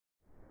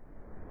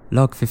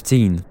Log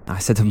 15. I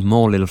set up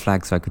more little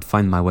flags so I could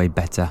find my way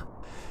better.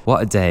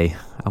 What a day.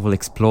 I will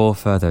explore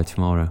further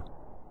tomorrow.